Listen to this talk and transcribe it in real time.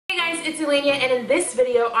it's Elenia, and in this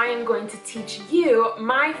video I am going to teach you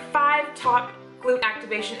my 5 top glute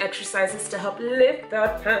activation exercises to help lift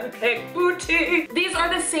that pancake booty. These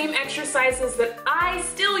are the same exercises that I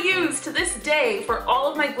still use to this day for all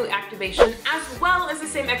of my glute activation, as well as the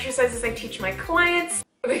same exercises I teach my clients.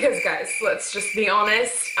 Because guys, let's just be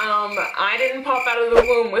honest, I didn't pop out of the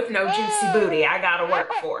womb with no juicy booty. I gotta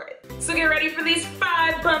work for it. So get ready for these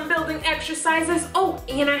 5 bum building exercises. Oh,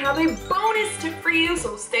 and I have a bonus tip for you,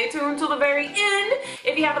 so stay tuned till the very end.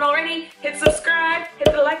 If you haven't already, hit subscribe,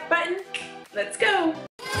 hit the like button. Let's go.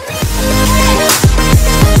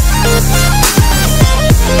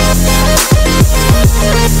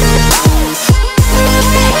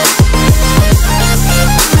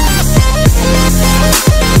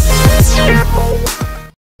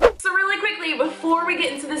 Before we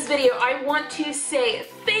get into this video, I want to say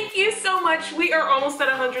thank you so much. We are almost at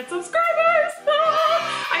 100 subscribers.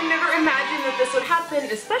 I never imagined that this would happen,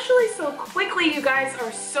 especially so quickly. You guys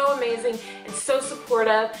are so amazing and so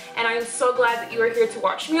supportive, and I'm so glad that you are here to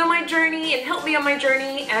watch me on my journey and help me on my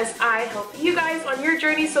journey as I help you guys on your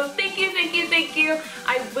journey. So thank you, thank you, thank you.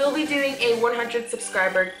 I will be doing a 100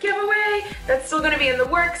 subscriber giveaway. That's still going to be in the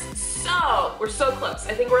works. So we're so close.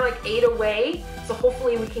 I think we're like 8 away, so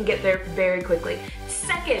hopefully we can get there very quickly.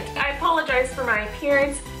 Second, I apologize for my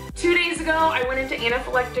appearance. 2 days ago, I went into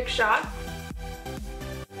anaphylactic shock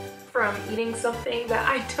from eating something that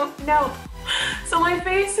I don't know. So my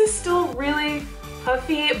face is still really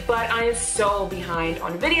puffy, but I am so behind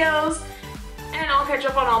on videos. And I'll catch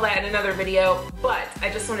up on all that in another video, but I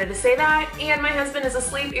just wanted to say that. And my husband is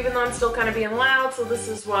asleep, even though I'm still kind of being loud, so this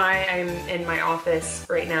is why I'm in my office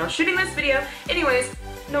right now shooting this video. Anyways,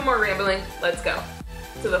 no more rambling, let's go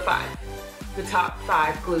to the top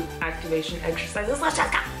 5 glute activation exercises. Let's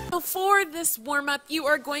just go. Before this warm-up, you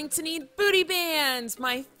are going to need booty bands,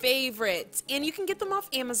 my favorite. And you can get them off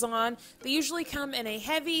Amazon. They usually come in a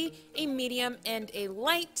heavy, a medium, and a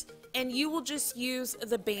light. And you will just use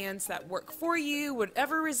the bands that work for you,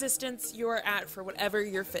 whatever resistance you're at for whatever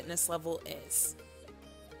your fitness level is.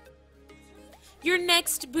 Your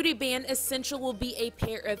next booty band essential will be a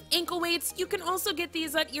pair of ankle weights. You can also get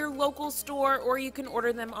these at your local store, or you can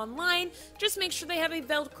order them online. Just make sure they have a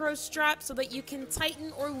Velcro strap so that you can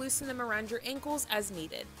tighten or loosen them around your ankles as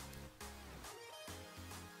needed.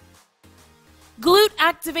 Glute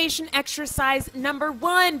activation exercise number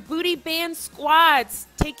 1, booty band squats.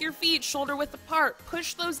 Take your feet shoulder width apart,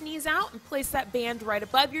 push those knees out and place that band right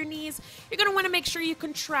above your knees. You're going to want to make sure you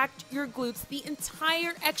contract your glutes the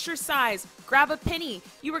entire exercise. Grab a penny.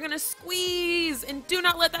 You are going to squeeze and do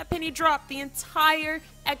not let that penny drop the entire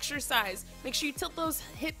exercise. Make sure you tilt those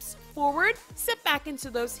hips forward, sit back into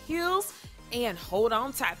those heels, and hold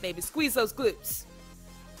on tight, baby. Squeeze those glutes.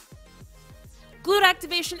 Glute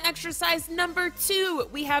activation exercise number 2,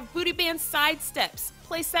 we have booty band side steps.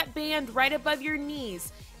 Place that band right above your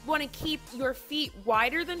knees. You want to keep your feet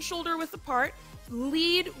wider than shoulder width apart.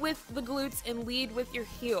 Lead with the glutes and lead with your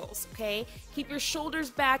heels, okay? Keep your shoulders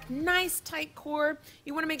back, nice tight core.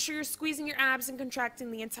 You want to make sure you're squeezing your abs and contracting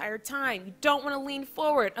the entire time. You don't want to lean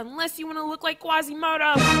forward unless you want to look like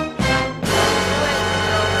Quasimodo.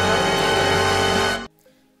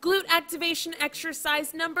 Glute activation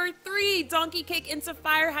exercise number 3, donkey kick into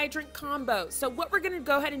fire hydrant combo. So what we're going to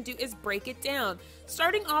go ahead and do is break it down.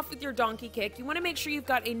 Starting off with your donkey kick, you want to make sure you've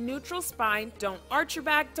got a neutral spine. Don't arch your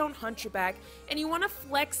back, don't hunch your back, and you want to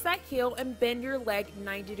flex that heel and bend your leg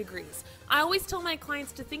 90 degrees. I always tell my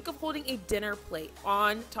clients to think of holding a dinner plate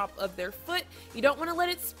on top of their foot. You don't want to let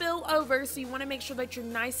it spill over, so you want to make sure that you're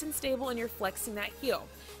nice and stable and you're flexing that heel.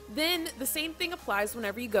 Then the same thing applies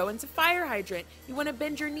whenever you go into fire hydrant. You want to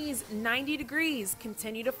bend your knees 90 degrees,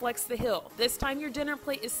 continue to flex the heel. This time your dinner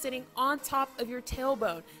plate is sitting on top of your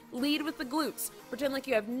tailbone. Lead with the glutes. Pretend like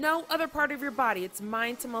you have no other part of your body. It's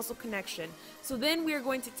mind to muscle connection. So then we are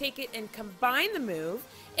going to take it and combine the move,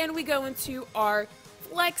 and we go into our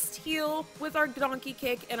flexed heel with our donkey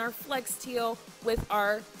kick and our flexed heel with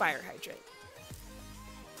our fire hydrant.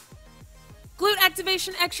 Glute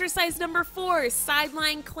activation exercise number 4,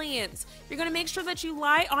 sideline clams. You're going to make sure that you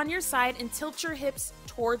lie on your side and tilt your hips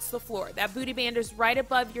towards the floor. That booty band is right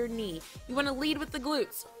above your knee. You want to lead with the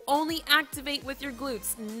glutes. Only activate with your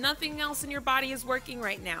glutes. Nothing else in your body is working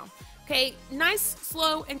right now. Okay, nice,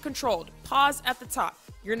 slow, and controlled. Pause at the top.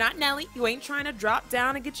 You're not Nelly. You ain't trying to drop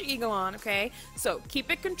down and get your eagle on, okay? So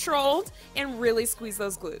keep it controlled and really squeeze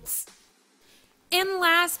those glutes. And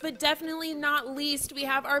last but definitely not least, we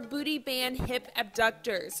have our booty band hip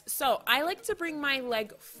abductors. So I like to bring my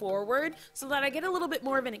leg forward so that I get a little bit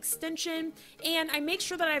more of an extension, and I make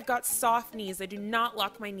sure that I've got soft knees. I do not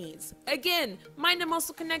lock my knees. Again, mind and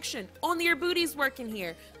muscle connection. Only your booty's working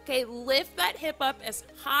here. Okay, lift that hip up as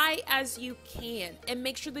high as you can and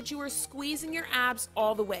make sure that you are squeezing your abs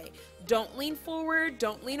all the way. Don't lean forward,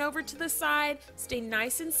 don't lean over to the side, stay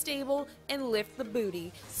nice and stable and lift the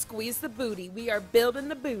booty. Squeeze the booty. We are building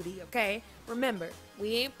the booty, okay? Remember,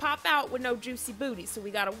 we ain't pop out with no juicy booty, so we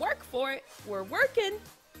gotta work for it. We're working.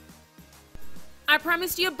 I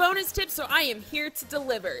promised you a bonus tip, so I am here to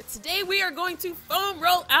deliver. Today we are going to foam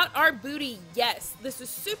roll out our booty. Yes, this is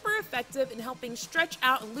super effective in helping stretch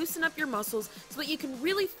out and loosen up your muscles so that you can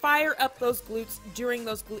really fire up those glutes during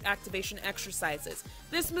those glute activation exercises.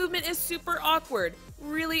 This movement is super awkward,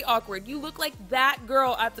 really awkward. You look like that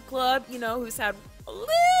girl at the club, you know, who's had a little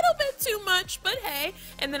bit too much, but hey,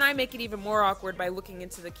 and then I make it even more awkward by looking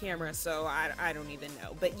into the camera, so I don't even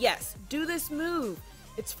know. But yes, do this move.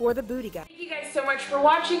 It's for the booty, guys. Thank you guys so much for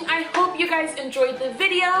watching. I hope you guys enjoyed the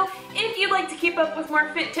video. If you'd like to keep up with more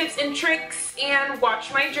fit tips and tricks and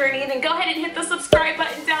watch my journey, then go ahead and hit the subscribe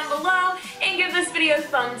button down below and give this video a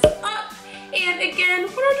thumbs up. And again,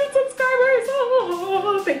 100 subscribers.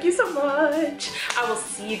 Oh, thank you so much. I will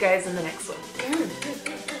see you guys in the next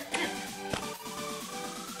one.